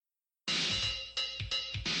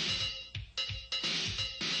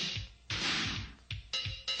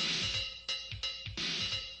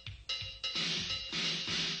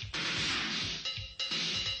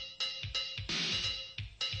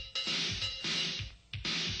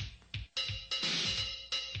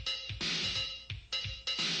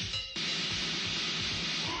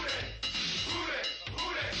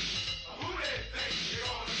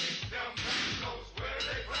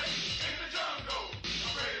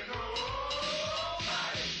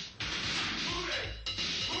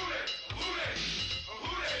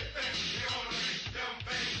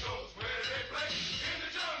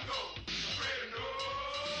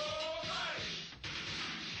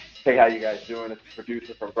Hey, how you guys doing? It's the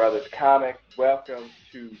producer from Brothers Comics. Welcome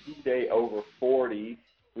to Who Day Over 40.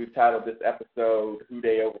 We've titled this episode Who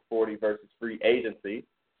Day Over 40 versus Free Agency.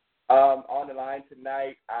 On the line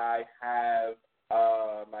tonight, I have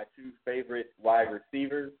my two favorite wide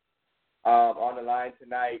receivers. On the line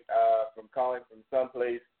tonight, from calling from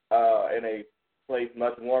someplace in a place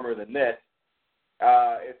much warmer than this,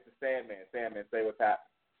 it's the Sandman. Sandman, say what's happening.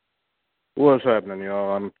 What's happening,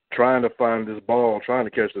 y'all? I'm trying to find this ball, trying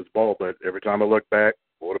to catch this ball, but every time I look back,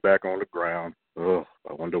 quarterback on the ground. Ugh,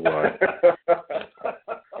 I wonder why.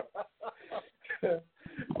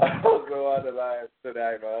 Also on the line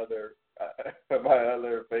tonight, my other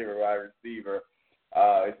favorite wide receiver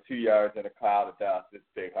is 2 yards in a cloud of dust. It's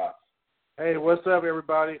Big Hush. Hey, what's up,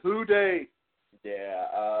 everybody? Who Day?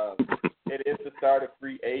 Yeah, it is the start of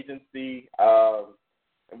free agency. I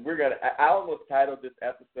almost titled this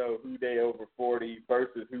episode "Who Day Over 40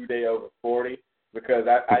 versus Who Day Over 40" because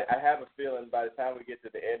I have a feeling by the time we get to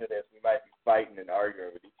the end of this, we might be fighting and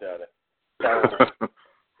arguing with each other. So,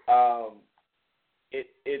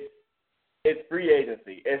 it's free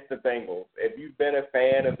agency. It's the Bengals. If you've been a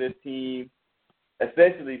fan of this team,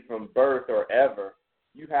 essentially from birth or ever,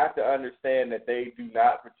 you have to understand that they do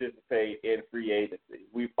not participate in free agency.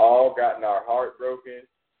 We've all gotten our heart broken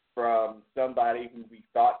from somebody who we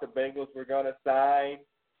thought the Bengals were going to sign,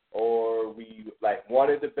 or we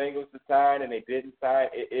wanted the Bengals to sign and they didn't sign.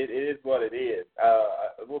 It is what it is.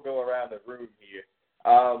 We'll go around the room here.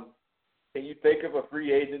 Can you think of a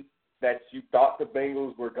free agent that you thought the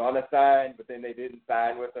Bengals were going to sign, but then they didn't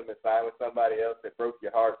sign with them and signed with somebody else that broke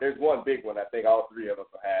your heart? There's one big one I think all three of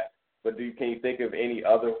us will have. But can you think of any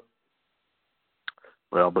other?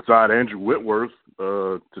 Well, beside Andrew Whitworth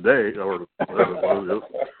today, or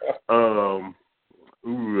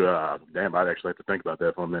damn, I'd actually have to think about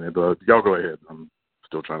that for a minute. But y'all go ahead. I'm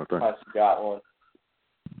still trying to think. I got one.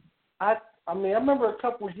 I remember a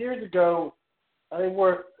couple of years ago, they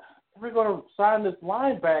were going to sign this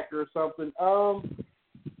linebacker or something.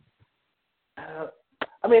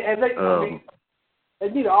 They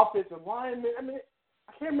need an offensive lineman.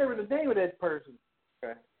 I can't remember the name of that person.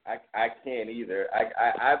 Okay. I can't either.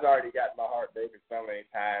 I've already gotten my heart broken so many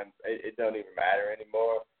times, it don't even matter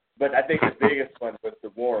anymore. But I think the biggest one was the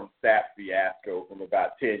Warren Sapp fiasco from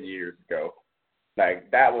about 10 years ago.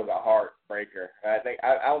 That was a heartbreaker. I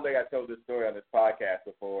don't think I told this story on this podcast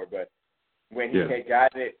before, but when he had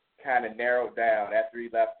gotten it kind of narrowed down after he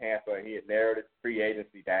left Tampa, and he had narrowed his free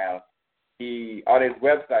agency down. He on his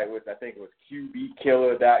website, which I think was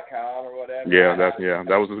QBkiller.com or whatever.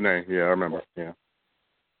 That was his name. Yeah, I remember. Yeah.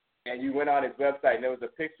 And you went on his website, and there was a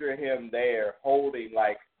picture of him there holding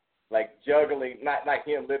like juggling, not like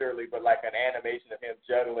him literally, but like an animation of him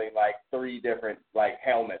juggling like three different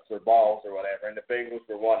helmets or balls or whatever, and the Bengals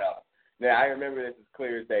were one of them. Now I remember this as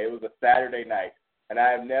clear as day. It was a Saturday night, and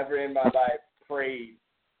I have never in my life prayed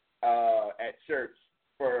at church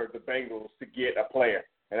for the Bengals to get a player.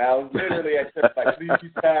 And I was literally at church please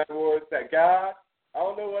you sign Warren Sapp. God, I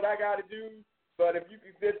don't know what I got to do, but if you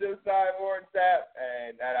can get them sign Warren Sapp,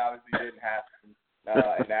 and that obviously didn't happen.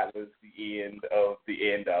 And that was the end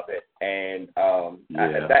of it. And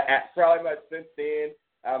probably much since then,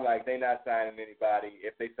 I'm like, they're not signing anybody.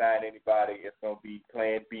 If they sign anybody, it's going to be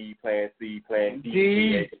plan B, plan C, plan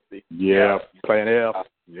D. Yeah, plan F.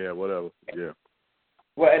 Yeah, whatever. Yeah.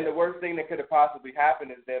 Well, and the worst thing that could have possibly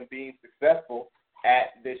happened is them being successful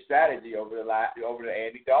at this strategy over the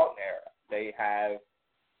Andy Dalton era. They have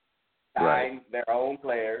signed their own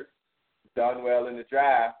players, done well in the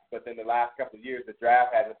draft, but then the last couple of years the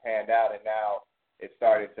draft hasn't panned out, and now it's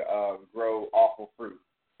started to grow awful fruit.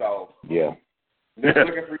 So just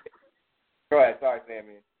looking for. Go ahead, sorry,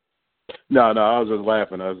 Sammy. No, I was just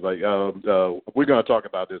laughing. I was like, we're going to talk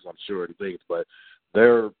about this, I'm sure, and things, but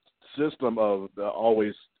their system of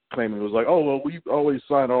always claiming it was like, oh, well, we always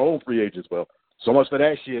sign our own free agents. Well, so much for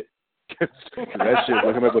that shit. That shit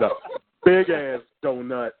looking up with a big ass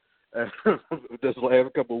donut. This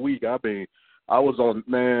last couple of weeks, I was on,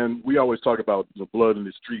 man, we always talk about the blood in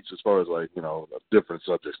the streets as far as different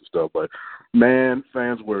subjects and stuff, but man,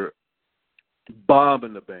 fans were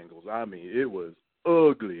bombing the Bengals. It was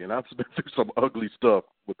ugly, and I've been through some ugly stuff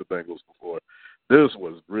with the Bengals before. This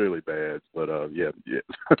was really bad, but we'll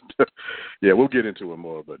get into it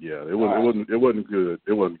more, but it wasn't good.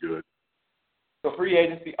 It wasn't good. So free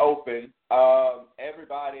agency open.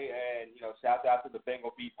 Everybody, and shout out to the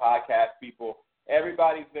Bengal Beat podcast people.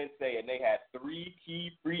 Everybody's been saying they had three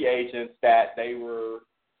key free agents that they were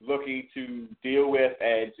looking to deal with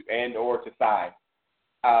and or to sign.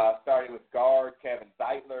 Starting with guard Kevin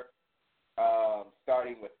Zeitler,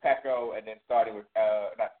 starting with Pecco, and then starting with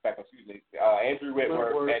Andrew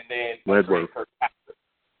Whitworth, and then Kirkpatrick.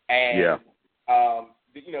 And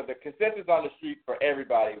the consensus on the street for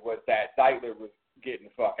everybody was that Zeitler was getting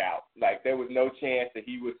the fuck out. Like, there was no chance that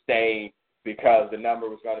he was staying because the number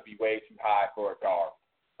was going to be way too high for a guard.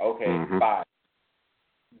 Okay, fine.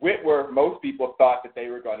 Whitworth, most people thought that they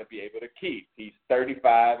were going to be able to keep. He's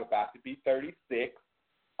 35, about to be 36,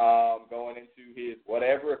 going into his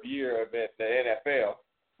whatever year of the NFL.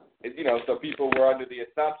 So people were under the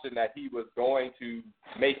assumption that he was going to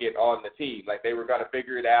make it on the team. Like, they were going to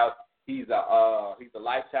figure it out. He's a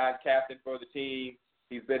lifetime captain for the team.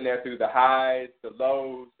 He's been there through the highs, the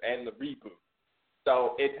lows, and the reboot.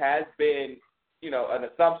 So it has been, an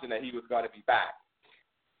assumption that he was going to be back.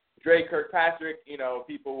 Dre Kirkpatrick,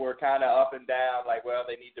 people were kind of up and down, like, well,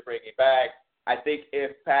 they need to bring him back. I think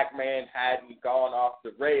if Pac-Man hadn't gone off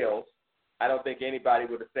the rails, I don't think anybody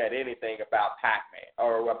would have said anything about Pac-Man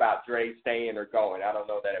or about Dre staying or going. I don't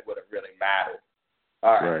know that it would have really mattered.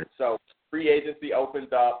 All right. So free agency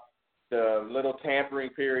opens up. The little tampering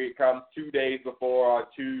period comes 2 days before on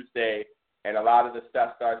Tuesday, and a lot of the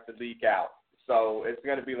stuff starts to leak out. So it's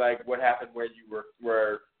going to be like what happened when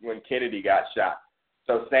when Kennedy got shot.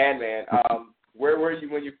 So, Sandman, where were you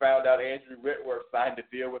when you found out Andrew Whitworth signed a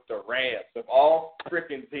deal with the Rams? Of all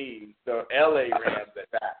freaking teams, the L.A. Rams at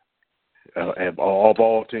that. Of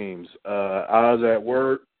all teams. I was at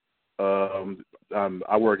work.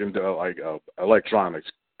 I work in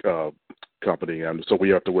electronics company, and so we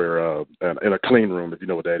have to wear in a clean room, if you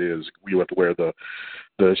know what that is. We have to wear the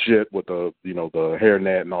shit with the the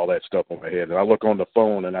hairnet and all that stuff on my head. And I look on the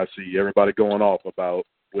phone and I see everybody going off about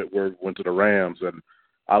Whitworth went to the Rams, and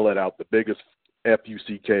I let out the biggest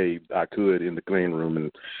F-U-C-K I could in the clean room,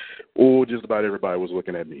 and just about everybody was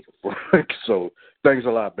looking at me. So thanks a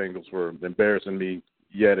lot, Bengals, for embarrassing me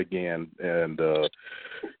yet again, and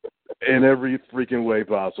in every freaking way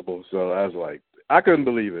possible. So I was like, I couldn't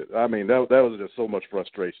believe it. I mean, that was just so much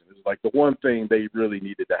frustration. It's like the one thing they really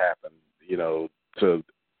needed to happen, to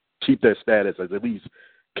keep their status as at least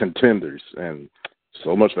contenders, and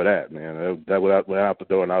so much for that, man. That went out the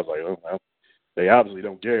door, and I was like, oh, well, they obviously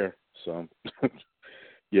don't care. So,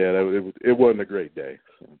 yeah, it wasn't a great day.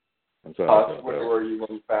 So, where were you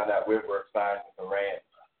when you found out Whitworth signed with the Rams?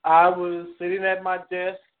 I was sitting at my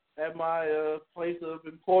desk at my place of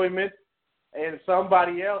employment, and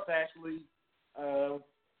somebody else actually,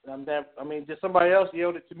 just somebody else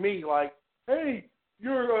yelled it to me like, "Hey,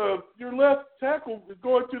 your left tackle is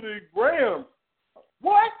going to the Rams."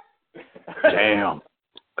 What? Damn,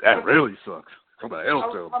 that really sucks. Somebody else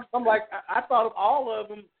told me. I'm like, I thought of all of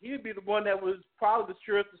them, he'd be the one that was probably the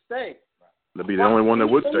surest to stay. That'd be the only one that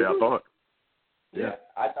would stay, I thought. Yeah,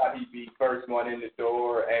 I thought he'd be first one in the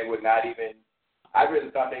door and would not even. I really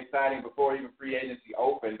thought they'd sign him before even free agency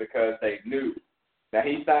opened because they knew. Now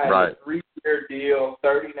he signed a 3-year deal,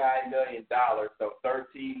 $39 million, so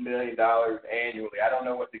 $13 million annually. I don't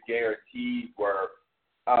know what the guarantees were.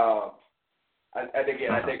 I think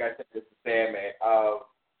I said this to Sandman.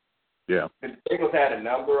 Yeah. The Bengals had a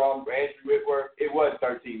number on Andrew Whitworth. It was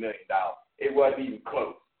 $13 million. It wasn't even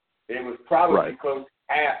close. It was probably close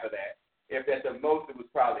to half of that. If at the most, it was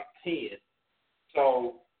probably 10.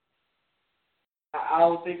 So I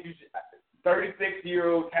don't think you should.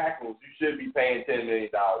 36-year-old tackles, you should be paying $10 million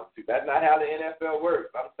to. That's not how the NFL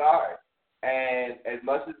works. I'm sorry. And as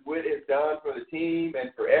much as Whit has done for the team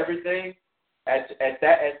and for everything, at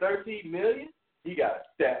 $13 million, he got a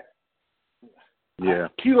step. Yeah.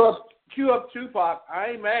 Cue up Tupac. I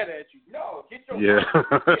ain't mad at you. No, get your money.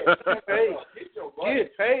 Get paid. Get your money.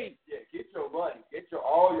 Get paid. Yeah, get your money. Get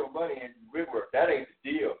all your money in Whitworth. That ain't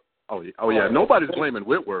the deal. Oh yeah. Nobody's blaming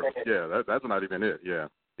Whitworth. Yeah, that's not even it. Yeah.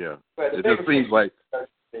 But it just seems like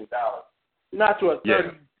not to a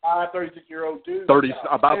 36-year-old dude.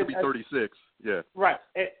 About to be 36. Yeah. Right,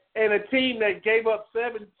 and a team that gave up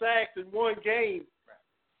 7 sacks in one game.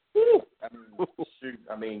 Woo.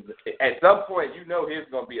 I mean, at some point, here's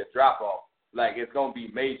going to be a drop-off. Like, it's going to be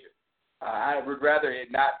major. I would rather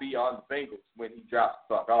it not be on the Bengals when he drops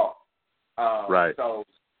the fuck off. Right. So,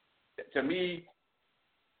 to me,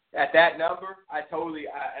 at that number, and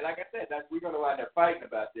like I said, we're going to wind up fighting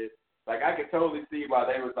about this. Like, I could totally see why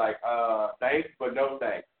they was like, thanks, but no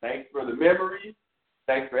thanks. Thanks for the memories.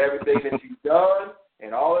 Thanks for everything that you've done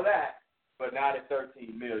and all of that, but not at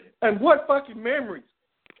 $13 million. And what fucking memories?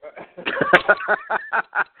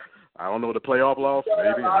 I don't know, the playoff loss,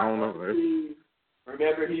 maybe. I don't know.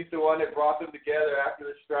 Remember, he's the one that brought them together after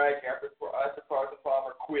the strike, after Carson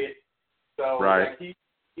Palmer quit. So, like, he's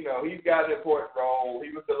got an important role. He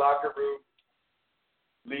was the locker room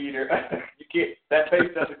leader. That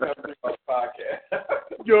face doesn't come through on the podcast.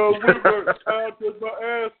 Yo, we were out to my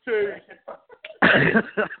ass cheek.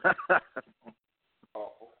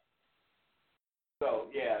 So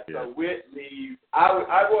Witt leaves. I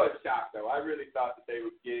was shocked though. I really thought that they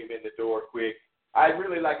would get him in the door quick. I'd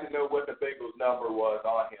really like to know what the Bengals number was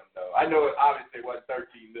on him though. I know it obviously wasn't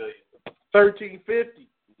 $13 million. $13.50.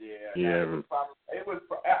 Yeah. It was.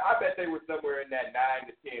 I bet they were somewhere in that 9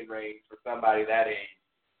 to 10 range for somebody that age.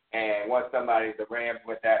 And once the Rams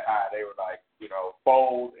went that high, they were like,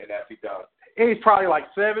 fold, and that's done. He's probably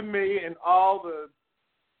like $7 million and all the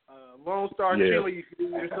Lone Star chili you could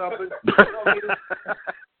eat or something.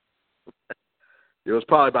 It was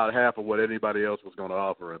probably about half of what anybody else was going to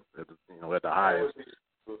offer him at the highest.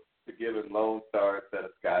 To give him Lone Star instead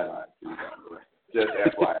of Skyline, too, just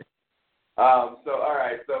FYI. So all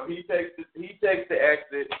right, so he takes the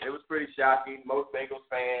exit. It was pretty shocking. Most Bengals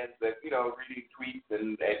fans that reading tweets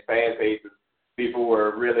and fan pages, people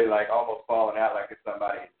were really like almost falling out like if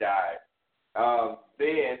somebody had died.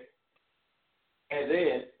 Then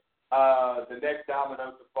the next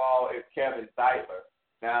domino to fall is Kevin Zeitler.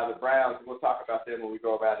 Now the Browns, we'll talk about them when we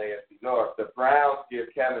go around the AFC North. The Browns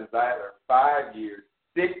give Kevin Zeitler 5 years,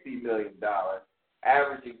 $60 million.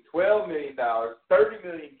 Averaging $12 million, $30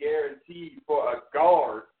 million guaranteed for a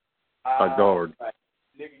guard. A guard. Like,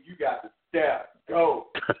 nigga, you got the step. Go.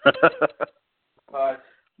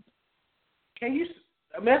 Can you?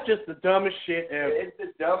 I mean, that's just the dumbest shit ever. It's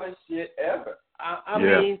the dumbest shit ever. I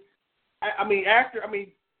mean,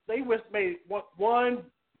 they just made one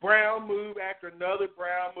Brown move after another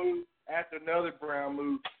Brown move after another Brown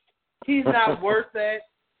move. He's not worth that.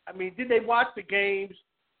 I mean, did they watch the games?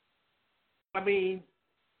 I mean,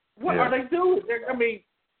 what are they doing? They're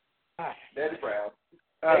the Browns.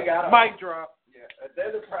 They got mic drop. Yeah,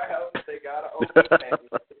 they're the Browns. They got to overstand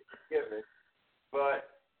it. But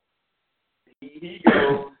he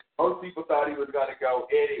goes. Most people thought he was going to go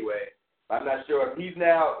anyway. I'm not sure if he's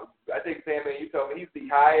now. I think Sam, you told me he's the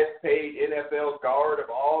highest paid NFL guard of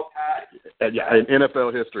all time. In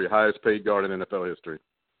NFL history, highest paid guard in NFL history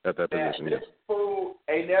at that position. This fool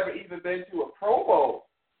ain't never even been to a Pro Bowl.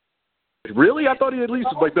 Really? I thought he at least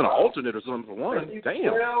been an alternate or something for one.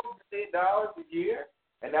 Damn. $12 million a year,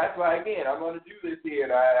 and that's why again I'm going to do this here.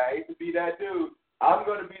 And I hate to be that dude. I'm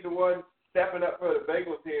going to be the one stepping up for the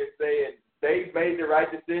Bengals here and saying they made the right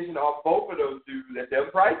decision on both of those dudes at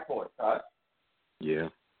their price points, huh? Yeah.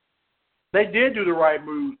 They did do the right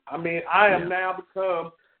move. I mean, I am now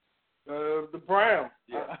become the Browns.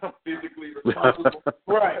 Yeah. Physically responsible.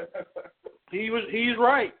 Right. He's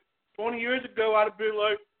right. 20 years ago, I'd have been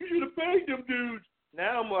like, you should have paid them dudes.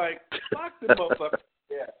 Now I'm like, fuck them motherfuckers.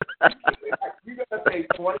 Yeah. You're going to pay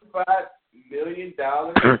 $25 million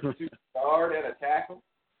to guard and a tackle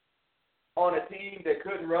on a team that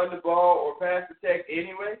couldn't run the ball or pass protect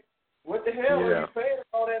anyway? What the hell are you paying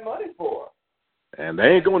all that money for? And they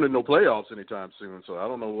ain't going to no playoffs anytime soon, so I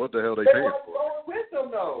don't know what the hell they paying for. They weren't going with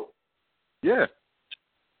them, though. Yeah.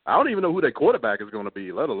 I don't even know who their quarterback is going to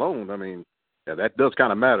be, let alone, that does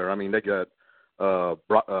kind of matter. I mean, they got,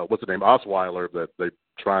 what's the name, Osweiler, that they're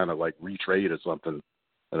trying to, retrade or something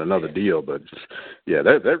in another deal. But,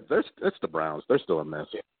 that's the Browns. They're still a mess.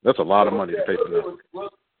 That's a lot of money to pay for them.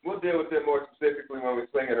 We'll deal with them more specifically when we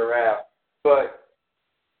swing it around. But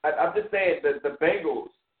I'm just saying that the Bengals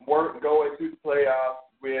weren't going to the playoffs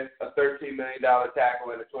with a $13 million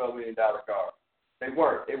tackle and a $12 million guard. They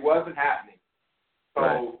weren't. It wasn't happening.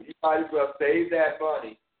 So you might as well save that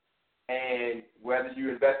money, and whether you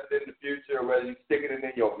invest it in the future or whether you stick it in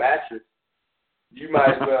your mattress, you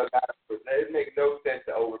might as well not. It makes no sense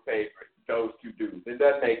to overpay for those two dudes. It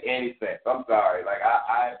doesn't make any sense. I'm sorry.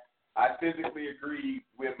 I physically agree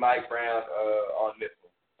with Mike Brown on this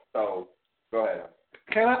one. So go ahead.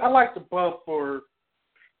 I like to bump for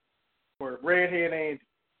Redhead Andy.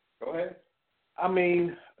 Go ahead. I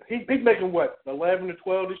mean, he's making what, 11 to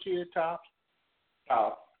 12 this year, tops?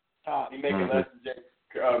 Top. He's making less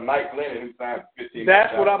than Mike Glennon, who signed 15.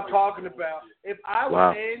 That's what I'm talking about. If I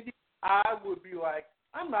was Andy, I would be like,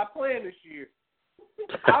 I'm not playing this year.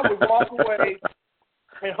 I would walk away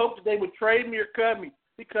and hope that they would trade me or cut me.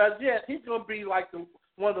 Because, yes, he's going to be like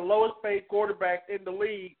one of the lowest paid quarterbacks in the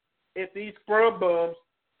league if these scrub bums,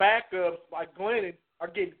 backups like Glennon, are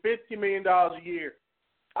getting $15 million a year.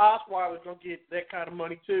 Osweiler's going to get that kind of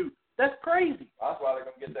money, too. That's crazy. Osweiler's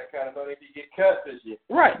going to get that kind of money if he get cut this year.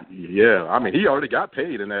 Right. Yeah. I mean, he already got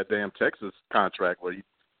paid in that damn Texas contract where he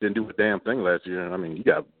didn't do a damn thing last year. I mean, he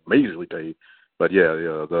got majorly paid. But,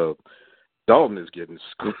 the Dalton is getting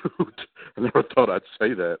screwed. I never thought I'd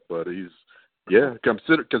say that, but he's,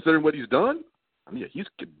 considering what he's done, I mean, he's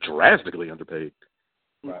drastically underpaid.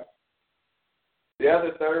 Right. The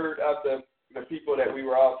other third of the people that we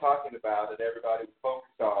were all talking about and everybody was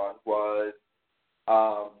focused on was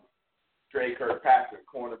Dre Kirkpatrick,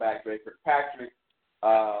 cornerback Dre Kirkpatrick.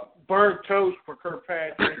 Burnt toast for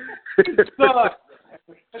Kirkpatrick. He sucks.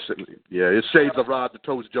 Yeah, it's shades of Rod the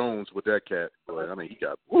Toast Jones with that cat. But I mean,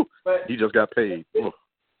 he just got paid.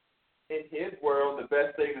 In his world, the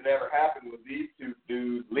best thing that ever happened was these two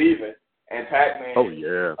dudes leaving and Pac-Man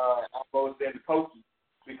almost in the coaches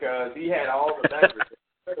because he had all the leverage. He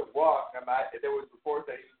could have walked. There was reports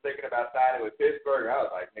that he was thinking about signing with Pittsburgh. I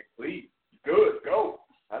was like, Nick, please, good, go.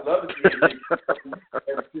 I'd love to see him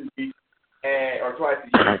every 2 weeks or twice a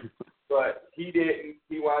year. But he didn't.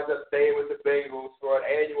 He winds up staying with the Bengals for an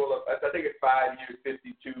annual of, I think it's 5 years,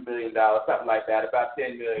 $52 million, something like that, about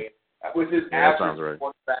 $10 million, which is average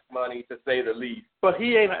quarterback money to say the least. But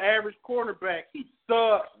he ain't an average quarterback. He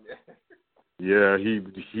sucks. Yeah,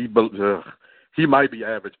 he might be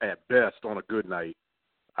average at best on a good night.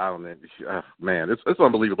 I don't know. Man, it's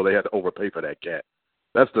unbelievable they had to overpay for that cat.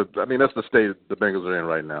 That's the state the Bengals are in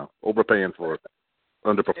right now, overpaying for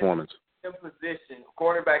underperformance. Position,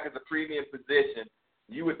 cornerback is a premium position.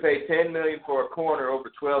 You would pay $10 million for a corner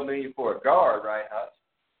over $12 million for a guard, right,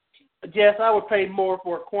 Hutch? Yes, I would pay more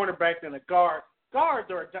for a cornerback than a guard. Guards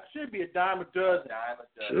should be a dime a dozen.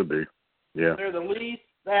 Should be, yeah. They're the least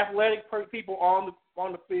athletic people on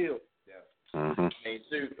the field. Yeah. Mm-hmm.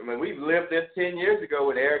 I mean, we've lived this 10 years ago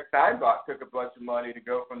when Eric Steinbach took a bunch of money to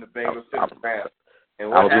go from the Bengals to the Rams. I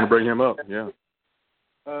was going to bring him up. Yeah.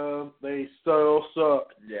 They so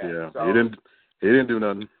suck. Yeah. So, he didn't do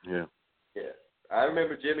nothing. Yeah. Yeah. I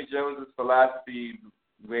remember Jimmy Jones's philosophy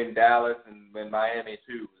in Dallas and in Miami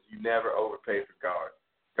too was you never overpay for guards.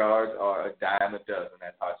 Guards are a dime a dozen,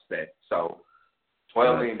 as Hutch said. So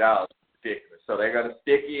 $12 million is ridiculous. So they're gonna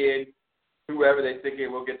stick in whoever they stick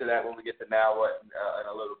in. We'll get to that when we get to now what in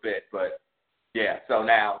a little bit. But yeah, so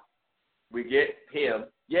now we get him.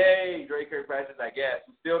 Yay, Dre Kirkpatrick, I guess.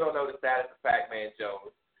 We still don't know the status of Pac-Man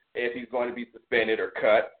Jones, if he's going to be suspended or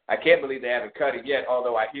cut. I can't believe they haven't cut it yet,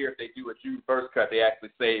 although I hear if they do a June 1st cut, they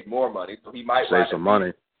actually save more money. So he might save some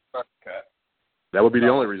money. Cut. That would be the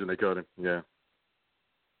only reason they cut him, yeah.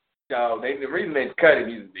 So the reason they cut him,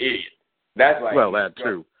 he's an idiot. That's why. Well, that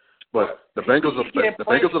too. But the Bengals are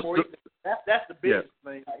that's the biggest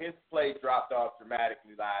thing. His play dropped off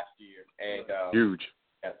dramatically last year, and huge.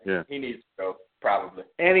 Yeah, he needs to go probably.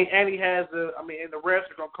 And he has and the refs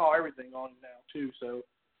are gonna call everything on him now too. So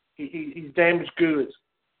he's damaged goods.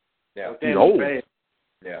 Yeah, he's old. Bad.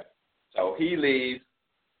 Yeah, so he leaves.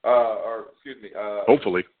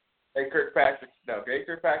 Hopefully. Dre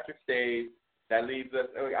Kirkpatrick stays. That leaves us.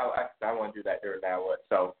 I want to do that there now.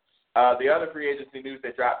 So the other free agency news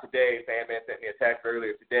that dropped today. Sandman sent me a text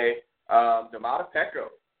earlier today. Domata Peko.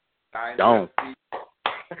 Gone.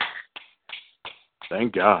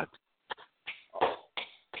 Thank God.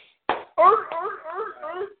 Domata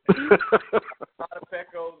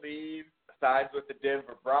Peko leaves, signs with the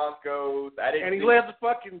Denver Broncos. And he left a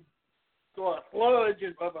fucking sludge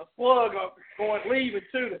of a slug going leaving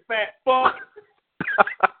too. The fat fuck.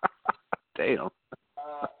 Damn.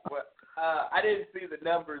 I didn't see the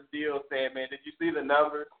numbers deal, Sandman. Did you see the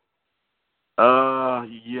numbers?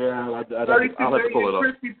 Yeah. I'll have to pull it up.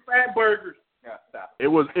 Crispy fat burgers. Yeah, stop. It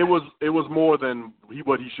was more than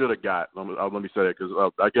what he should have got. Let me say that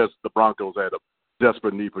because I guess the Broncos had a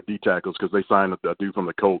desperate need for D tackles because they signed a dude from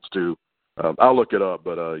the Colts too. I'll look it up,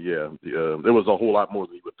 but it was a whole lot more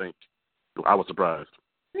than you would think. I was surprised.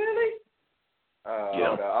 Really?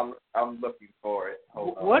 Yeah. I'm looking for it.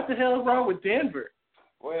 What the hell is wrong with Denver?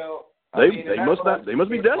 Well, they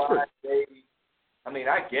must be desperate.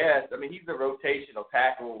 I guess. He's a rotational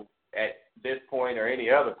tackle at this point or any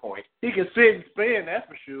other point. He can sit and spin, that's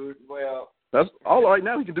for sure. Well, that's all right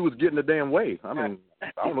now he can do is get in the damn way. I don't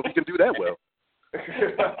know if he can do that well.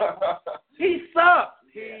 He sucked.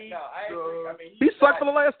 He sucked for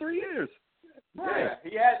the last 3 years. Yeah,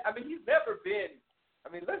 he had. He's never been.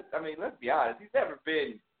 Let's be honest. He's never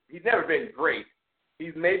been great.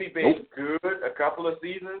 He's maybe been good a couple of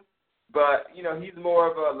seasons, but he's more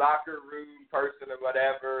of a locker room person or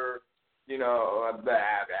whatever. Blah blah blah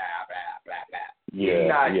blah blah. Yeah, he's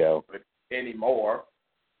not good anymore,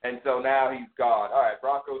 and so now he's gone. All right,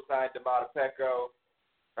 Broncos signed Domata Peko,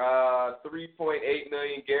 $3.8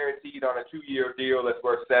 million guaranteed on a 2-year deal that's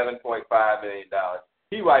worth $7.5 million.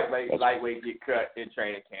 He might lightweight get cut in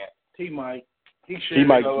training camp. He might. He should. He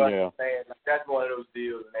might. Yeah. That's one of those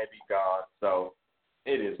deals, and they'd be gone. So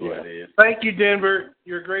it is what it is. Thank you, Denver.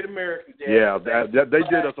 You're a great American. Yeah, they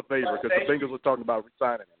did us a favor because the Bengals were talking about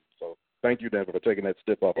resigning him. So Thank you, Denver, for taking that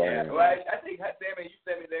stiff off our hands. Well, I think, Sammy, you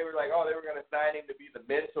said me they were like, oh, they were going to sign him to be the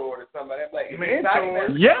mentor or something. I'm like, mentor?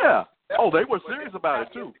 Yeah. Oh, they were serious about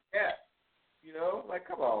it, too. Yeah. You know, like,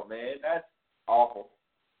 come on, man. That's awful.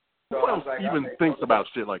 So who else even thinks about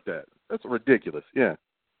shit like that? That's ridiculous. Yeah.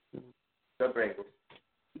 The Bengals.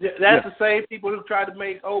 That's the same people who tried to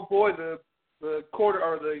make, the quarter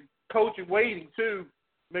or the coach in waiting, too,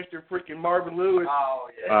 Mr. freaking Marvin Lewis. Oh,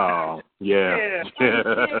 yeah. Oh, yeah.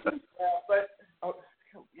 But,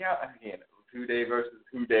 again, Who Day versus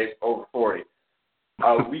Who Day over 40.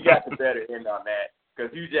 We got the better end on that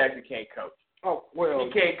because Hugh Jackson can't coach. Oh, well.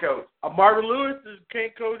 He can't coach. Marvin Lewis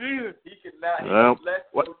can't coach either. He cannot. Let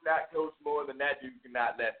coach not coach more than that dude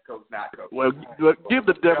cannot let coach not coach. Well, give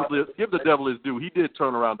the devil his due. He did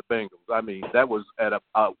turn around the Bengals. I mean, that was at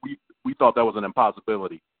we thought that was an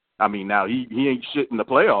impossibility. I mean, now he ain't shit in the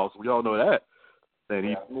playoffs. We all know that. And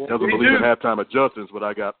he doesn't believe in halftime adjustments, but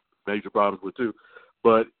I got major problems with too.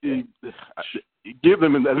 But give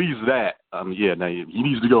him at least that. Now he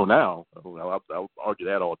needs to go now. I'll argue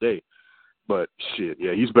that all day. But shit,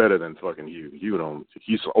 yeah, he's better than fucking Hugh.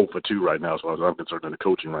 He's 0 for 2 right now, as far as I'm concerned, in the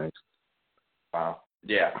coaching ranks. Wow.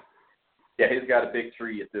 Yeah, he's got a big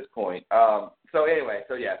tree at this point. So I'll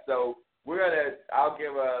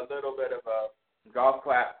give a little bit of a golf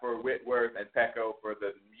clap for Whitworth and Pecco for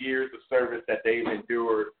the years of service that they've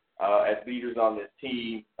endured as leaders on this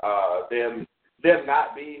team. Them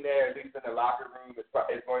not being there, at least in the locker room, is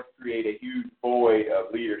going to create a huge void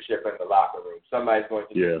of leadership in the locker room. Somebody's going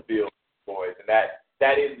to feel boys, and that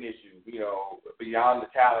is an issue. You know, beyond the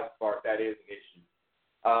talent part, that is an issue.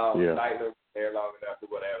 Neither was there long enough or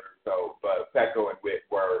whatever. So, but Pecco and Witt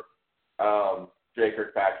were. Jay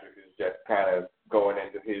Kirkpatrick is just kind of going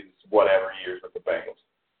into his whatever years with the Bengals.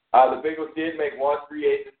 The Bengals did make one free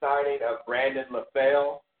agent signing of Brandon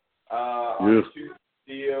LaFell on a 2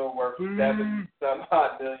 deal worth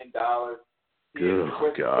 $7-some-odd million. Oh,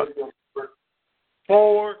 God.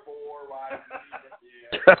 4 wide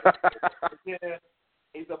receivers. Yeah,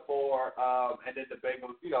 he's a 4. And then the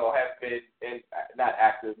Bengals, have been in not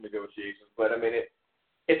active negotiations, but I mean,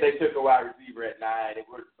 if they took a wide receiver at 9, it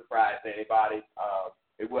wouldn't surprise anybody. I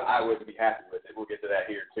wouldn't be happy with it. We'll get to that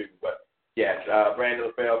here too. But yes, Brandon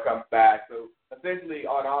LaFell comes back. So essentially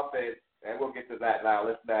on offense, and we'll get to that now.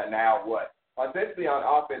 Listen to that now. What? Essentially on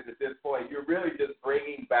offense at this point, you're really just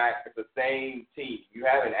bringing back the same team. You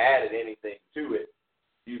haven't added anything to it.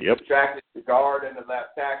 You subtracted the guard and the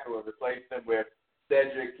left tackle and replaced them with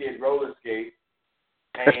Cedric Kid roller skate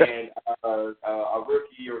and a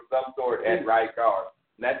rookie or some sort at right guard.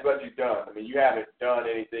 And that's what you've done. I mean, you haven't done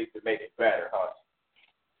anything to make it better, huh?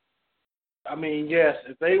 I mean, yes,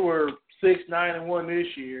 if they were 6-9-1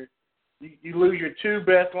 this year, you lose your 2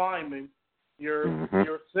 best linemen, your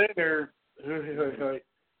center.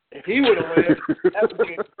 If he would have left, that would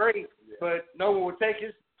be great. But no one would take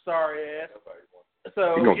his sorry ass.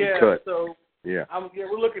 So we're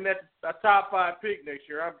looking at a top 5 pick next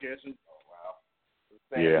year, I'm guessing. Oh wow.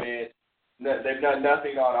 Man, they've done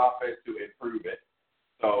nothing on offense to improve it.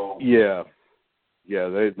 So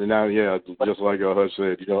just like Hush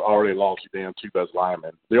said, already lost your damn 2 best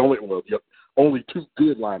linemen. The only 2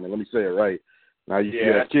 good linemen. Let me say it right. Now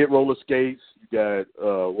you got Kid roller skates. You got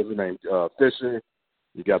what's his name, Fisher.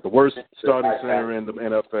 You got the worst starting center in the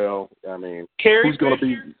NFL. I mean, who's going to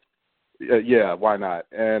be? Why not?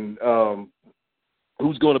 And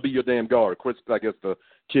who's going to be your damn guard? I guess the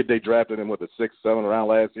kid they drafted him with the 6th, 7th round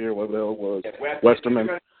last year, whatever the hell it was. Westerman.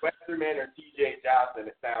 Westerman or T.J. Johnson,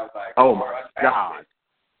 it sounds like. Oh, my God.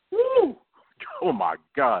 Woo! Oh, my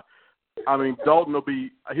God. I mean, Dalton he'll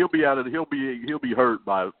be hurt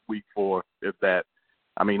by week 4, if that.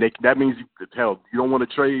 I mean, that means you don't want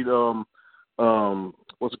to trade,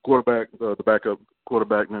 what's the quarterback, the backup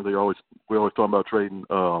quarterback, man, we always talking about trading,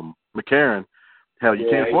 McCarron. Hell, you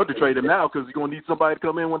can't afford to trade him now because you're going to need somebody to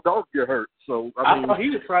come in when Dalton get hurt. So, I thought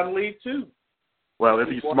he was trying to leave, too. Well, if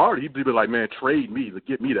he's smart, he'd be like, man, trade me to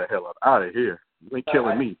get me the hell out of here. You ain't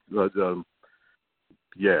killing me. But, it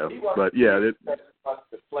wants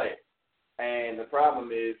to play. And the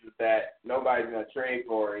problem is that nobody's going to trade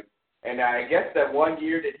for him. And I guess that one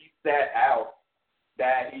year that he sat out,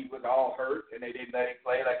 that he was all hurt and they didn't let him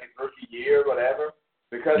play like his rookie year or whatever,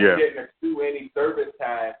 because he didn't accrue any service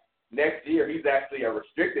time. Next year, he's actually a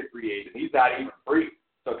restricted free agent. He's not even free.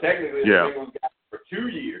 So technically, the Bengals got him for 2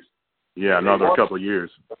 years. Yeah, another couple of years.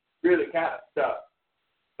 Really kind of stuck.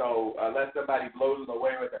 So unless somebody blows him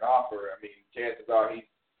away with an offer, I mean, chances are he's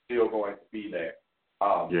still going to be there. The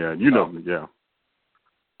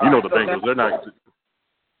Bengals, they're not.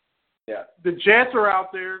 Yeah. The Jets are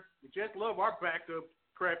out there. The Jets love our backup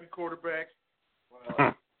crappy quarterbacks.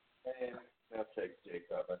 Well, And I'll check Jay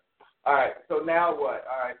Cutler. All right, so now what?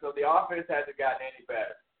 All right, so the offense hasn't gotten any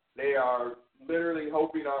better. They are literally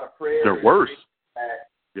hoping on a prayer. They're worse.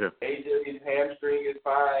 Yeah. AJ's hamstring is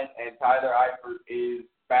fine, and Tyler Eifert is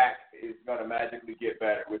back, is going to magically get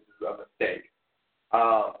better, which is a mistake.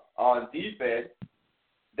 On defense,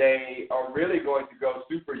 they are really going to go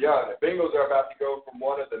super young. The Bengals are about to go from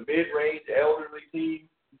one of the mid-range elderly teams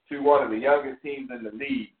to one of the youngest teams in the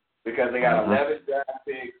league because they got 11 draft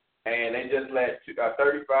picks, and they just let a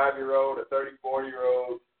 35-year-old, a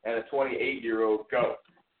 34-year-old, and a 28-year-old go.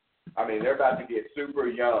 I mean, they're about to get super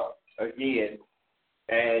young again.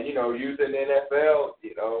 And, using the NFL,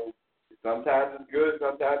 sometimes it's good,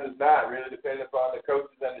 sometimes it's not, really depending upon the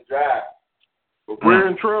coaches and the draft. But we're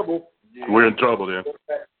in trouble. Yeah. We're in trouble there.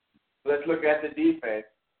 Let's look at the defense.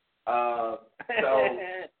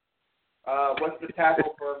 What's the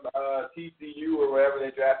tackle from TCU or wherever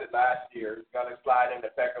they drafted last year? It's going to slide into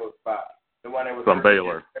Pecco's spot. The one that was from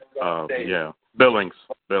Baylor. Billings.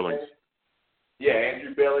 Yeah,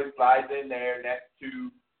 Andrew Billings slides in there next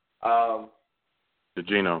to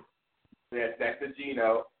Geno. Yes, next to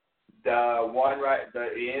Geno. The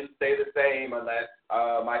ends stay the same unless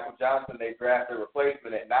Michael Johnson, they draft a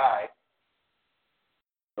replacement at 9.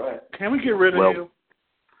 Go ahead. Can we get rid of him?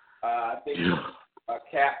 I think a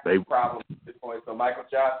cap problem at this point. So Michael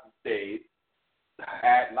Johnson stays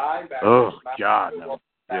at linebacker. Oh God, no.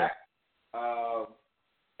 Back.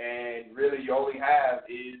 And really, you only have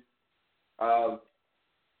is I'm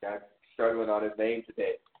struggling on his name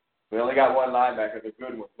today. We only got one linebacker, the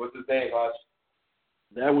good one. What's his name, Hush?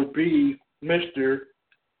 That would be Mr.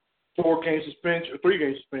 4-game suspension, or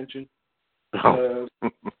 3-game suspension. Vontaze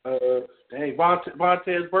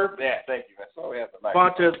Burfict. Yeah, thank you. That's all we have to like.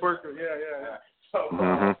 Vontaze Burfict, yeah.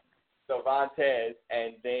 So Vontaze,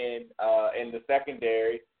 and then in the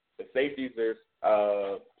secondary, the safeties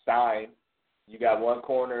are signed. You got one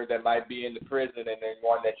corner that might be in the prison, and then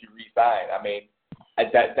one that you re-sign. I mean,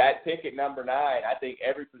 that pick at number 9, I think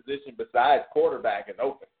every position besides quarterback is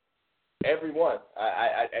open. Everyone,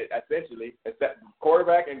 I essentially, except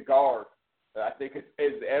quarterback and guard. I think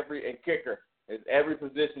is every kicker. Every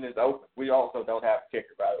position is open. We also don't have a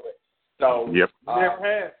kicker, by the way. So yep. Never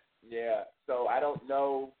have. Yeah. So I don't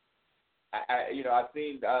know. I've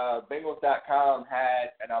seen Bengals.com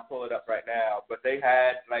had, and I'll pull it up right now, but they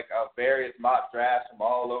had like various mock drafts from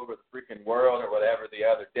all over the freaking world or whatever the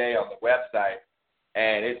other day on the website,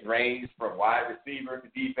 and it's ranged from wide receiver to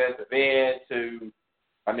defensive end to,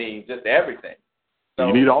 just everything. So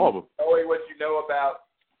you need all of them. Knowing what you know about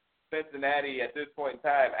Cincinnati at this point in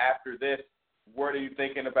time, after this, what are you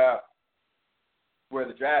thinking about where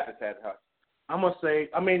the draft is headed, Hush? I'm going to say,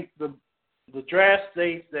 the draft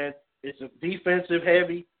states that it's a defensive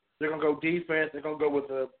heavy. They're going to go defense. They're going to go with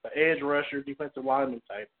an edge rusher, defensive lineman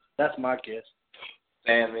type. That's my guess.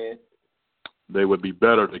 Man. They would be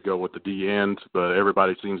better to go with the D end, but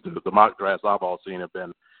everybody seems to, the mock drafts I've all seen have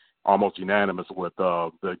been almost unanimous with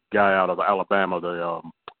the guy out of Alabama, the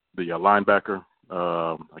linebacker.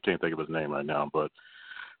 I can't think of his name right now, but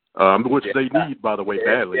which they need, by the way,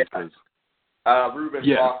 badly. Because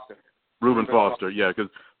Reuben Foster, because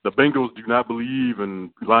the Bengals do not believe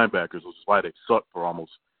in linebackers, which is why they sucked for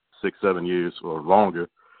almost 6-7 years or longer.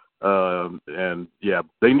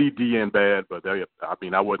 They need D-end bad, but I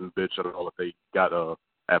wouldn't bitch at all if they got a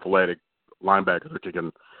athletic linebacker that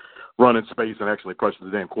can run in space and actually crush the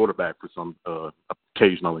damn quarterback for some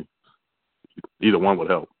occasionally. Either one would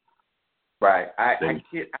help. Right. I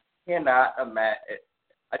cannot imagine.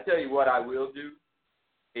 I tell you what I will do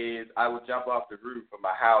is I will jump off the roof of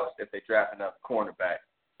my house if they draft another cornerback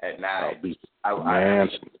at 9.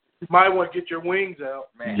 You might want to get your wings out.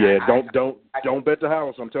 Man, yeah, don't bet the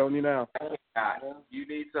house. I'm telling you now. You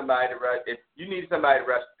need somebody to rush. If you need somebody to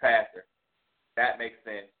rush the passer, that makes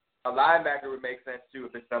sense. A linebacker would make sense too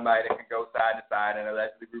if it's somebody that can go side to side, and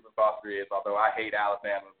allegedly Reuben Foster is. Although I hate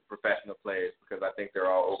Alabama's professional players because I think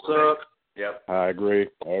they're all overrated. Yep. I agree.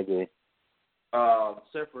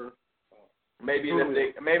 Except for maybe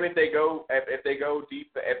if they go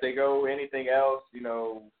deep, if they go anything else,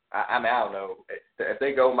 I don't know. If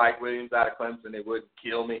they go Mike Williams out of Clemson, it wouldn't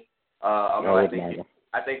kill me.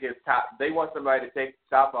 I think his top. They want somebody to take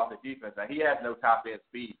the top off the defense. Now he has no top end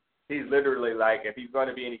speed. He's literally like, if he's going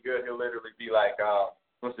to be any good, he'll literally be like,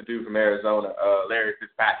 what's the dude from Arizona, Larry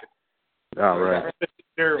Fitzpatrick. Oh, right.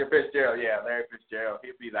 Fitzgerald, Larry Fitzgerald.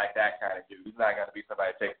 He'll be like that kind of dude. He's not going to be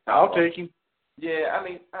somebody to take the top off. I'll take him. Yeah, I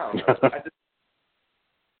don't know.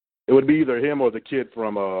 It would be either him or the kid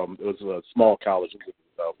from it was a small college,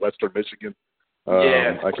 Western Michigan.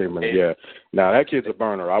 I can't remember. Yeah. Now that kid's a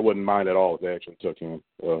burner. I wouldn't mind at all if they actually took him.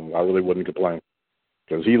 I really wouldn't complain.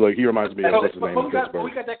 Because he reminds me of what's his name in Pittsburgh.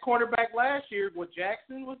 We got that cornerback last year. What,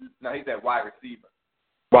 Jackson was it? No, he's that wide receiver.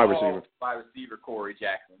 Wide receiver. Wide receiver, Corey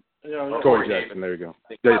Jackson. Corey Jackson, there you go.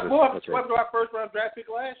 Davis, that's right. What was our first-round draft pick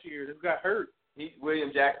last year? Who got hurt?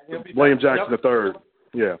 William Jackson. William Jackson III.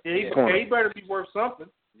 Yeah. He better be worth something.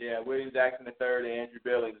 Yeah, William Jackson III and Andrew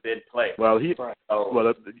Billings didn't play. Well, if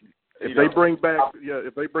they bring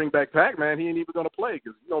back Pac-Man, he ain't even going to play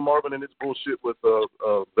because Marvin and his bullshit with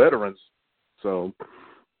veterans. So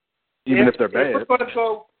even if they're bad, if we're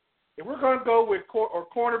going to go with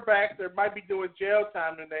cornerbacks that might be doing jail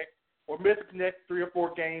time today or missing the next 3 or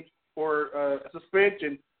 4 games or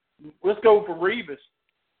suspension, let's go for Revis.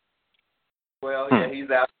 Well, yeah,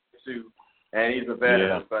 he's out too, and he's a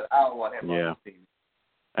veteran, but I don't want him on the team.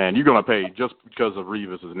 And you're going to pay, just because of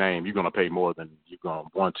Revis' name, you're going to pay more than you're going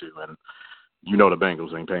to want to. And the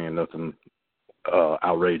Bengals ain't paying nothing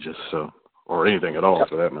outrageous, or anything at all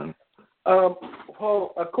for that, man. Well,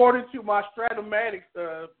 according to my Stratomatic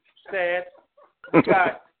stats,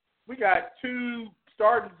 we got 2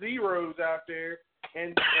 starting zeros out there,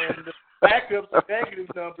 and the backups are negative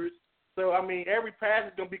numbers. So, I mean, every pass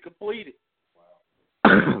is going to be completed.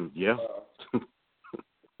 Wow. Yeah.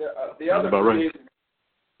 The other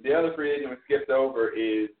free agent we skipped over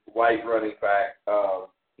is white running back,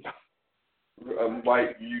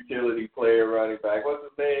 white utility player running back. What's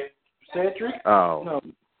his name? Cedric? Oh. No.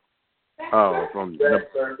 Oh, from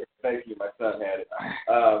thank you. My son had it.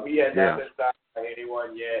 He has not been signed by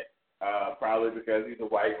anyone yet, probably because he's a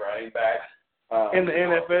white running back. In the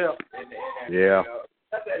NFL. Yeah.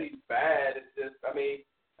 Not that he's bad. It's just, I mean,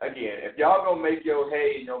 again, if y'all gonna make your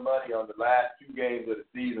hay and your money on the last 2 games of the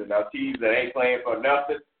season, now teams that ain't playing for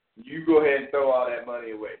nothing, you go ahead and throw all that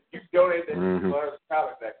money away. You can donate that to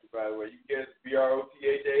Comics Factory, by the way. You can get it to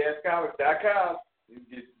BROTHAScomics.com. You can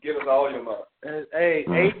just give us all your money. Hey,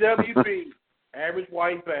 AWB, average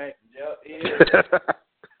white back. Yep, he is.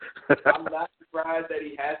 I'm not surprised that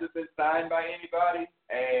he hasn't been signed by anybody,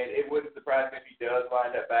 and it wouldn't surprise me if he does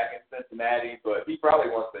wind up back in Cincinnati, but he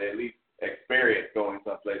probably wants to at least experience going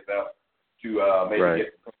someplace else to maybe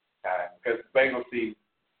get some time, because the Bengals seem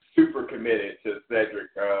super committed to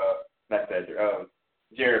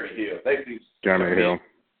Jeremy Hill. They seem Jeremy Hill.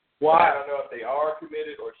 Well, I don't know if they are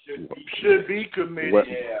committed or should be committed.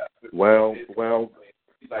 Well,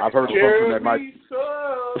 I've heard something that might.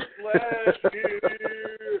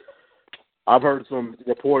 I've heard some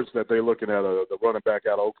reports that they're looking at the running back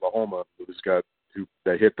out of Oklahoma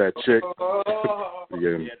that hit that chick.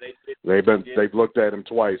 They've looked at him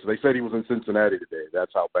twice. They said he was in Cincinnati today.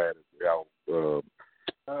 That's how bad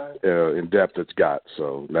in depth it's got.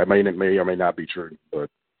 So that may or may not be true,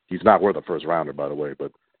 but he's not worth a first rounder, by the way.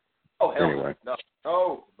 But anyway, no,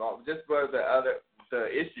 just for the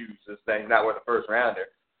issues, this thing's not worth a first rounder.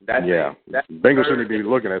 Bengals shouldn't be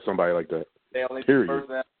looking at somebody like that. They only do first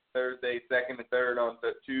round Thursday, second and third on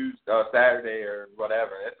Tuesday, Saturday, or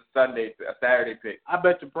whatever. It's a Saturday pick. I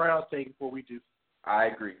bet the Browns take it before we do. I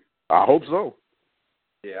agree. I hope so.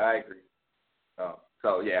 Yeah, I agree.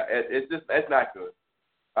 It's not good.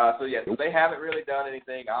 So they haven't really done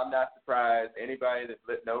anything. I'm not surprised. Anybody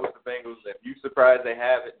that knows the Bengals, if you're surprised they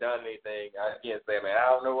haven't done anything, I can't say, man, I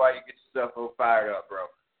don't know why you get yourself so fired up, bro.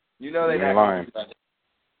 You know they're not going to do nothing.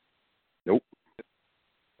 Nope.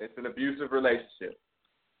 It's an abusive relationship.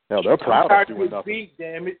 Hell, they're proud of doing nothing.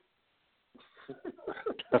 Damn it.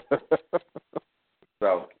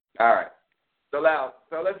 So, all right. So let's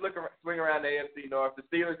swing around the AFC North. The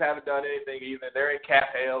Steelers haven't done anything either. They're in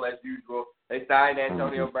cap hell as usual. They signed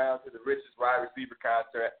Antonio Brown to the richest wide receiver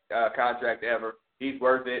contract ever. He's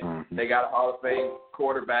worth it. They got a Hall of Fame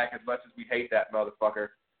quarterback, as much as we hate that motherfucker.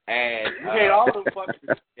 And we hate all those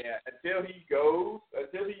fuckers. Yeah, until he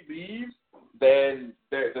leaves, then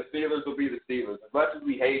the Steelers will be the Steelers. As much as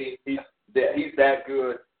we hate him, he's that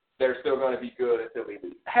good. They're still going to be good until he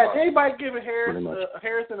leaves. Has anybody given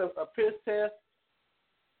Harrison a piss test?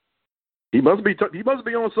 He must be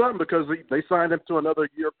on something because they signed him to another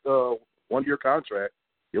year, 1-year contract.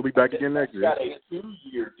 He'll be back again next year. Got a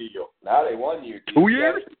 2-year deal, not a 1-year deal. 2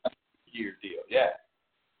 years? 2-year deal, yeah.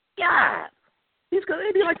 God, he's going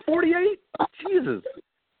to be like 48. Jesus.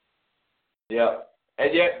 Yeah,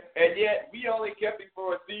 and yet we only kept him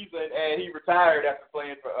for a season, and he retired after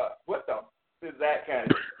playing for us. What the is that kind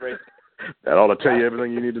of great? That ought to tell you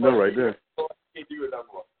everything you need to know right there. Can't do it no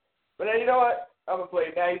more. But then you know what? I'm gonna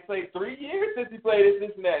play now. He's played 3 years since he played in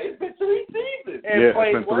Cincinnati. It's been 3 seasons. And it's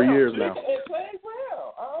been 3 years now. And played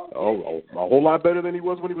well. A whole lot better than he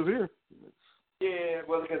was when he was here. Yeah,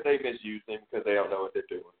 well, because they misuse him because they don't know what they're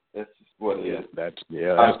doing. That's just what it is. That's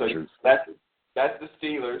the truth. That's the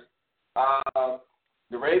Steelers.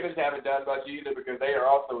 The Ravens haven't done much either because they are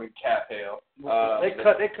also in cap hell. They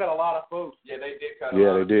cut a lot of folks. Yeah, they did cut.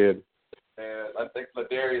 Yeah, they did. And I think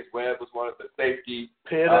Ladarius Webb was one of the safety.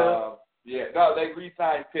 Pitta. They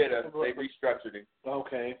re-signed Pitta. They restructured him.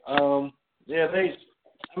 Okay. They're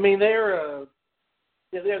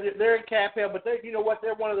in cap hell, but you know what?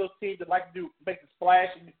 They're one of those teams that like to make the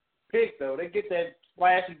splashy pick though. They get that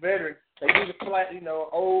splashy veteran. They use a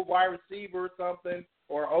old wide receiver or something,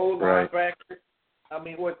 or old linebacker. I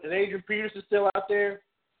mean, is Adrian Peterson still out there?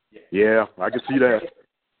 Yeah, I can see that.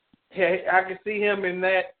 Yeah, I can see him in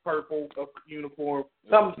that purple uniform,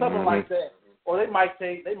 something like that. Or they might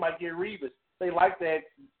get Revis. They like that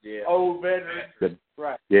old veteran.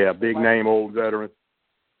 Right. Yeah, big name old veteran.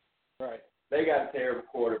 Right. They got a terrible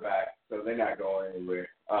quarterback, so they're not going anywhere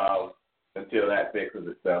until that fixes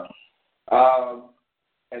itself.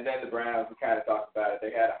 And then the Browns, we kind of talked about it.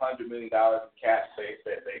 They had $100 million in cap space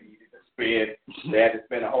that they needed to spend. They had to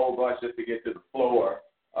spend a whole bunch just to get to the floor,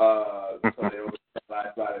 so they were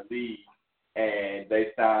penalized by the league. And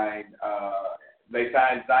they signed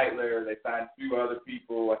Zeitler. They signed a few other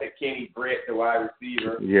people. I think Kenny Britt, the wide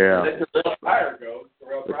receiver. Yeah. Then Terrell Pryor goes.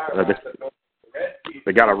 Terrell Pryor wants to go to the Redskins.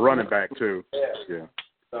 They got a running back too. Yeah.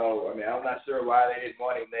 So, I mean, I'm not sure why they didn't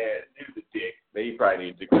want him there. Dude's a dick. He probably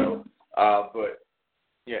needs to go. But,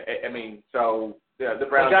 yeah, I mean, so the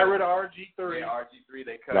Browns. They got rid of RG3. Yeah, RG3,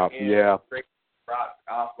 they cut him. Brock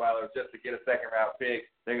Osweiler just to get a second-round pick.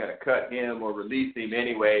 They're going to cut him or release him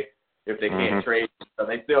anyway if they can't trade him. So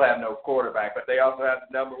they still have no quarterback. But they also have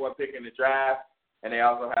the number 1 pick in the draft, and they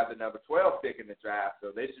also have the number 12 pick in the draft.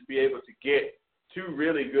 So they should be able to get 2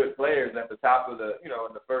 really good players at the top of the,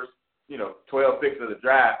 in the first, 12 picks of the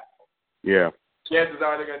draft. Yeah. Chances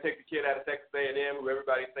are they're going to take the kid out of Texas A&M, who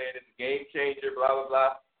everybody's saying is a game changer, blah, blah,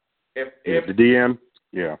 blah. If the DM,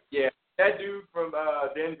 yeah, that dude from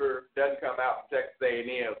Denver doesn't come out from Texas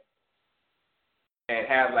A&M and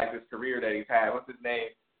have like this career that he's had. What's his name?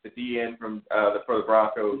 The DN from for the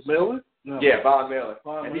Broncos. Miller? No. Yeah, Von Miller.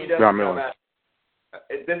 And he doesn't come out.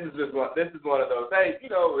 This is one of those. Hey,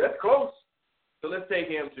 that's close. So let's take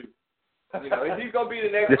him too. Is he gonna be the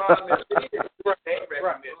next Von Miller? Name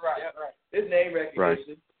recognition. Right. His name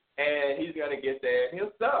recognition, and he's gonna get there. And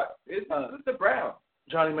he'll suck. It's the Browns.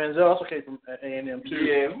 Johnny Manziel also came from A&M too.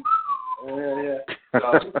 Yeah. So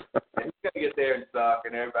he's gonna get there and suck,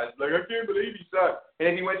 and everybody's like, I can't believe he sucked. And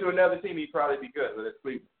if he went to another team, he'd probably be good, but it's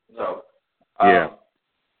Cleveland. So at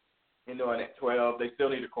 12, they still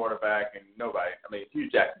need a quarterback, and nobody. I mean, Hugh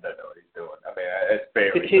Jackson doesn't know what he's doing. I mean, it's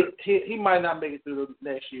fair. He might not make it through the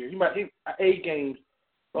next year. He 8 games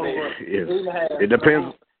over. It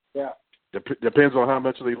depends. Yeah. Depends on how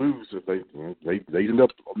much they lose. If they end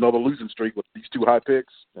up another losing streak with these 2 high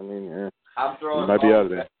picks, I mean, I'm throwing might be out of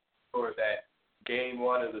there. For that game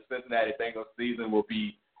 1 of the Cincinnati Bengals season will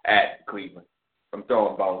be at Cleveland. I'm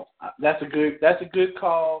throwing bones. That's a good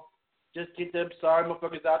call. Just get them sorry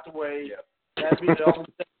motherfuckers out the way. Yep. That'd be the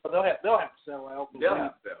only thing. They'll have to sell out. They'll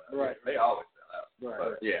have to sell out. Right. They always sell out. Right.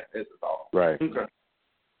 But yeah, this is all. Right. Okay.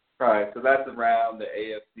 All right. So that's around the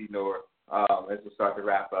AFC North. As we start to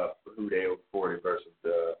wrap up who they afforded versus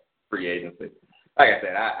the free agency. Like I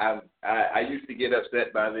said, I used to get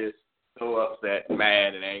upset by this, so upset,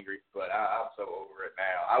 mad, and angry, but I'm so over it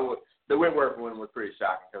now. The Whitworth one was pretty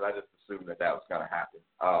shocking because I just assumed that was going to happen.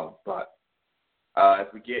 But as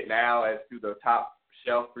we get now as to the top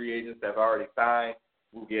shelf free agents that have already signed,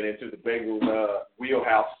 we'll get into the Bengals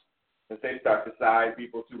wheelhouse as they start to sign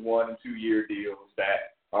people to 1- and 2-year deals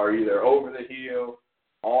that are either over the hill,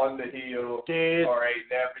 on the hill, dead, or ain't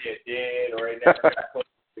never yet dead, or ain't never got close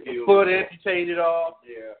to the hill. Foot amputated off.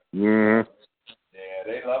 Yeah. Mm-hmm. Yeah,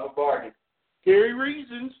 they love a bargain. Scary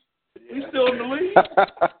reasons. He's still in the league.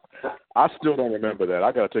 I still don't remember that.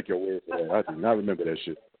 I got to take your word for that. I do not remember that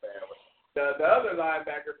shit. The other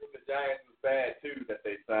linebacker from the Giants was bad, too, that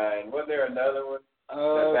they signed. Wasn't there another one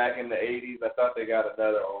back in the 80s? I thought they got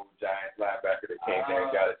another old Giants linebacker that came there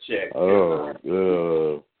and got a check.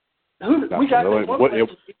 We got it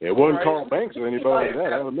wasn't Carl Banks or anybody like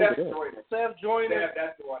that. I remember that. Seth Joyner.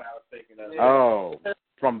 That's the one I was thinking of. Oh,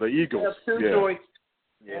 from the Eagles. Joints.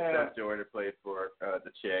 Yeah, Seth Joyner played for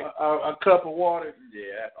the check. A cup of water.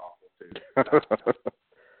 Yeah, that's awful, too.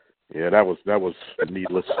 Yeah, that was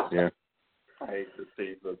needless. Yeah. I hate to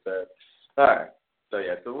see that. All right.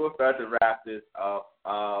 So we'll start to wrap this up.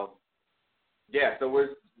 So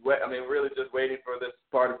we're really just waiting for this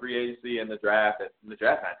part of free agency and the draft. And the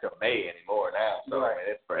draft not until May anymore now, so I mean,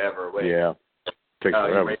 it's forever away. Yeah, takes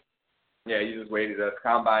forever. You just waited. The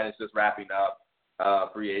combine is just wrapping up.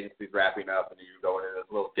 Free agency's wrapping up, and you go into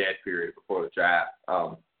this little dead period before the draft.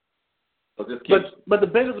 So So just keep. But the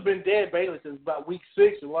Bengals have been dead Bailey since about week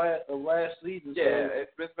 6 of last season. Yeah,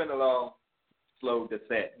 it's been a long, slow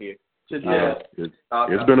descent here. It's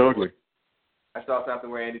been ugly. I saw something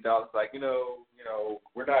where Andy Dalton's like,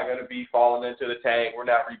 we're not going to be falling into the tank. We're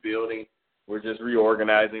not rebuilding. We're just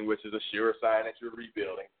reorganizing, which is a sure sign that you're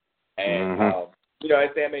rebuilding. And, and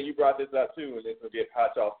Sam, man, you brought this up too, and this will get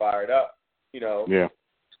Hot Sauce fired up. Yeah.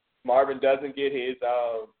 Marvin doesn't get his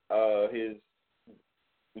 1-year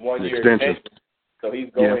extension. So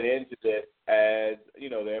he's going into this as,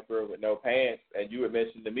 the emperor with no pants. And you had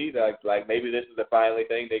mentioned to me that, like maybe this is the finally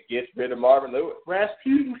thing that gets rid of Marvin Lewis.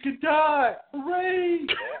 Rasputin could die. Hooray!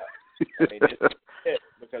 Yeah. I mean, this is it.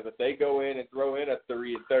 Because if they go in and throw in a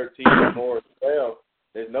 3-13 or more as well,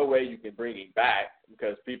 there's no way you can bring him back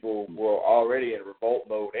because people were already in revolt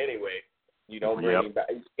mode anyway. You don't bring him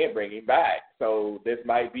back. You can't bring him back. So this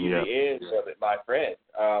might be the end of it, my friend.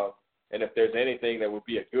 And if there's anything that would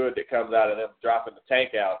be a good that comes out of them dropping the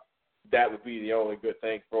tank out, that would be the only good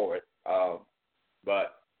thing for it.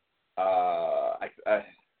 But I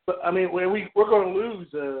mean, we're going to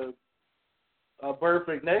lose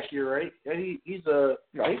Burfict next year, right? And he's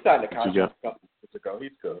signed a contract a couple months ago.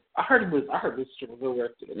 He's good. I heard this was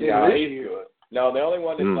resurrected. Yeah, he's good. No, the only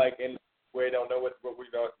one that's like in where we don't know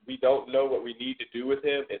we don't know what we need to do with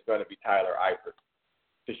him is going to be Tyler Eifert.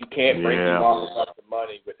 Because you can't bring him off the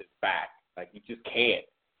money with his back. Like, you just can't.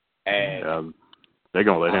 And they're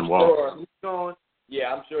going to let him walk.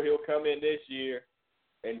 I'm sure he'll come in this year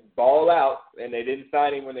and ball out, and they didn't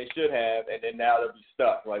sign him when they should have, and then now they'll be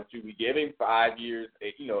stuck. Like, should we give him 5 years,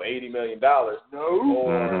 $80 million? No.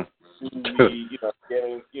 Or should we, give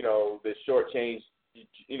him, the short change,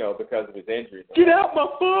 because of his injury? Get out,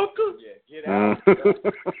 motherfucker! Yeah, get out.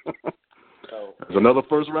 There's another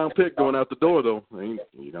first-round pick going out the door, though. It'll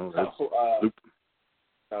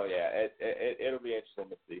be interesting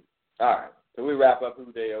to see. All right, so we wrap up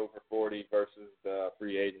Who Day Over 40 versus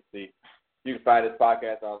free agency. You can find this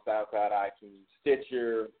podcast on SoundCloud, iTunes,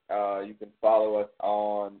 Stitcher. You can follow us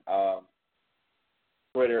on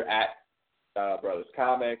Twitter at Brothers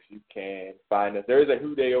Comics. You can find us. There is a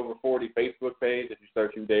Who Day Over 40 Facebook page. If you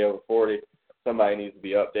search Who Day Over 40, somebody needs to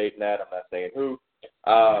be updating that. I'm not saying who.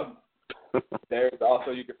 There's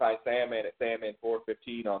also, you can find Sandman at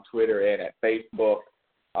Sandman415 on Twitter and at Facebook.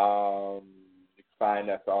 You can find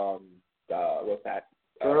us on, what's that?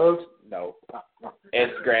 No.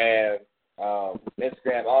 Instagram.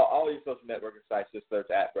 Instagram, all these social networking sites, just search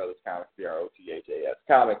at Brothers Comics, BROTHAS,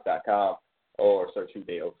 comics.com, or search Who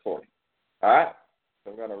Day Over 40. All right?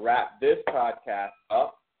 So we're going to wrap this podcast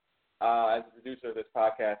up. As the producer of this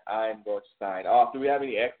podcast, I'm going to sign off. Do we have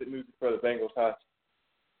any exit music for the Bengals, Hutch?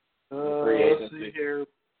 Let's see here.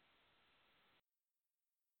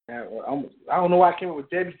 I don't know why I came up with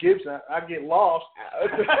Debbie Gibson. I get lost.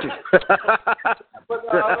 But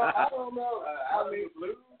I don't know. I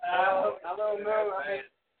don't know.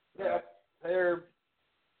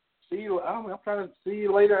 I'm trying to see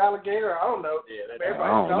you later, alligator. I don't know. Yeah, I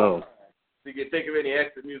don't know. So you can think of any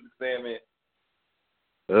extra music, Sam?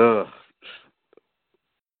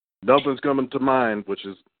 Nothing's coming to mind, which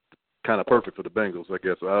is kind of perfect for the Bengals, I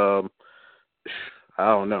guess. I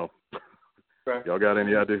don't know. Okay. Y'all got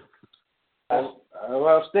any idea?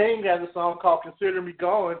 Well, Sting has a song called "Consider Me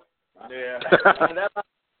Going." Yeah, that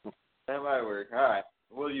might work. All right,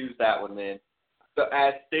 we'll use that one then. So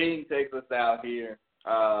as Sting takes us out here,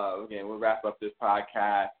 again, we'll wrap up this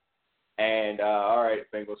podcast. And all right,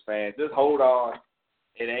 Bengals fans, just hold on.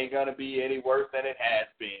 It ain't gonna be any worse than it has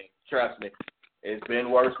been. Trust me, it's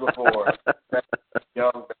been worse before.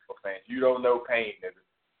 Young Bengals fans, you don't know pain, nigga.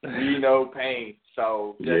 We know pain,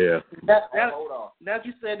 so just hold on. Now that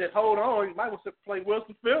you said that, hold on, you might want to play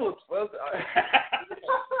Wilson Phillips.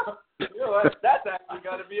 That's actually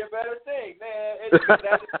going to be a better thing, man.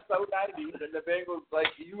 That is so 90s, and the Bengals,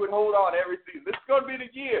 like, you would hold on every season. This is going to be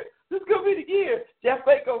the year. This is going to be the year. Jeff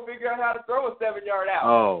Blake going to figure out how to throw a 7-yard out.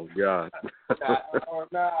 Oh, God. Or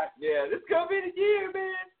not. Yeah, this is going to be the year,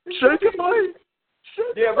 man. Shake it, boy.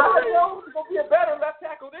 Yeah, Riley Owens is going to be a better left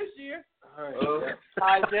tackle this year. All right.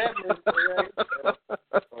 Hi,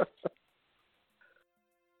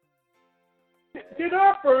 Did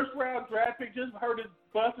our first-round draft pick just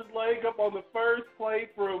bust his leg up on the first play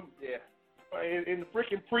from in the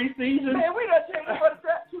freaking preseason? Man, we done changed for the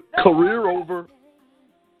draft. Career over.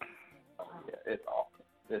 Yeah, it's awful.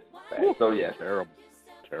 It's bad. So, yeah. Terrible.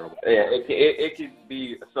 Yeah, it could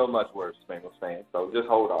be so much worse, Bengals fans. So just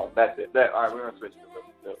hold on. That's it. All right, we're going to switch to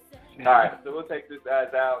Wilson Phillips. All right, so we'll take this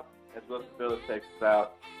guys out as Wilson Phillips takes us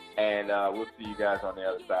out, and we'll see you guys on the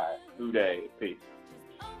other side. Who Day. Peace.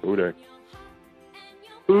 Who Day.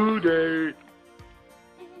 Who Day.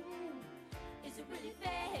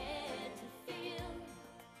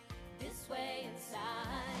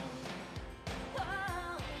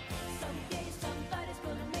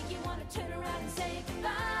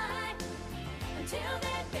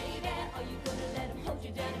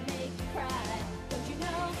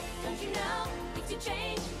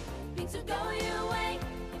 go your way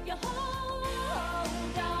if you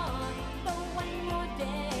hold on for one more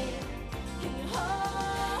day. Can you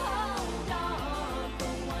hold on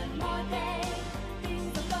for one more day?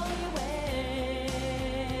 Things will go your way.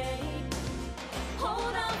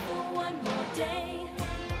 Hold on for one more day.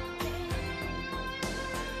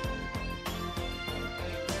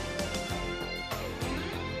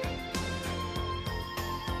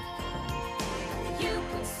 You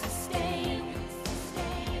could sustain,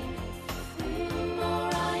 or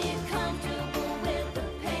are you comfortable with the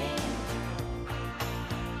pain?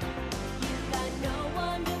 You got no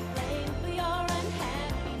one to blame for your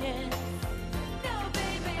unhappiness. No,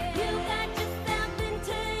 baby, you got yourself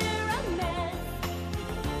into a mess.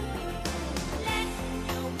 Let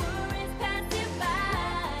your worries pass you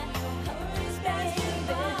by. Baby,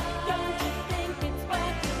 don't you think it's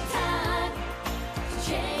worth your time to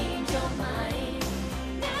change your mind?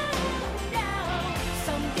 No.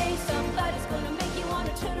 Someday somebody's gonna make you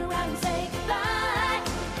wanna turn around and say goodbye.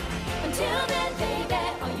 Until then, baby,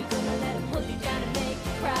 are you gonna let him hold you down and make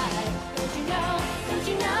you cry? Don't you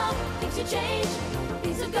know, things will change,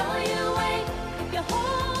 things will go your way if you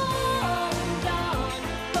hold on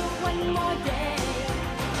for one more day.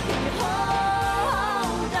 If you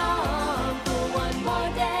hold on for one more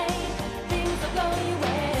day, things will go your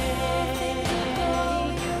way.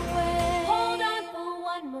 Hold on for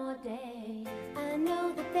one more day. I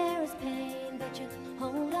know that there is pain, but you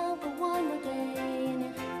hold on for one more day and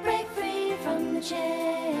you break free from the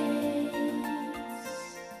chains.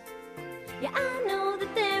 Yeah, I know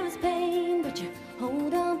that there is pain, but you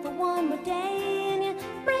hold on for one more day and you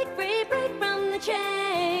break free, break from the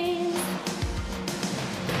chains.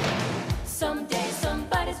 Someday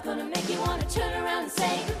somebody's gonna make you wanna turn around and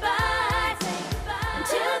say goodbye.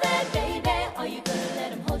 Until then, baby, are you gonna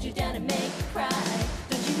let him hold you down and make you cry?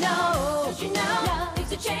 Don't you know, things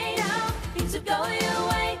will change, things will go your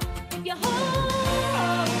way if you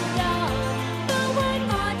hold on for one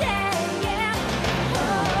more day, yeah.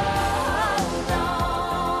 Hold on.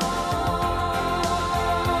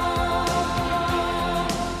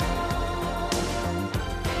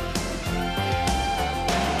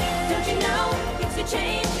 Don't you know, things will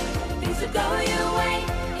change, things will go your way.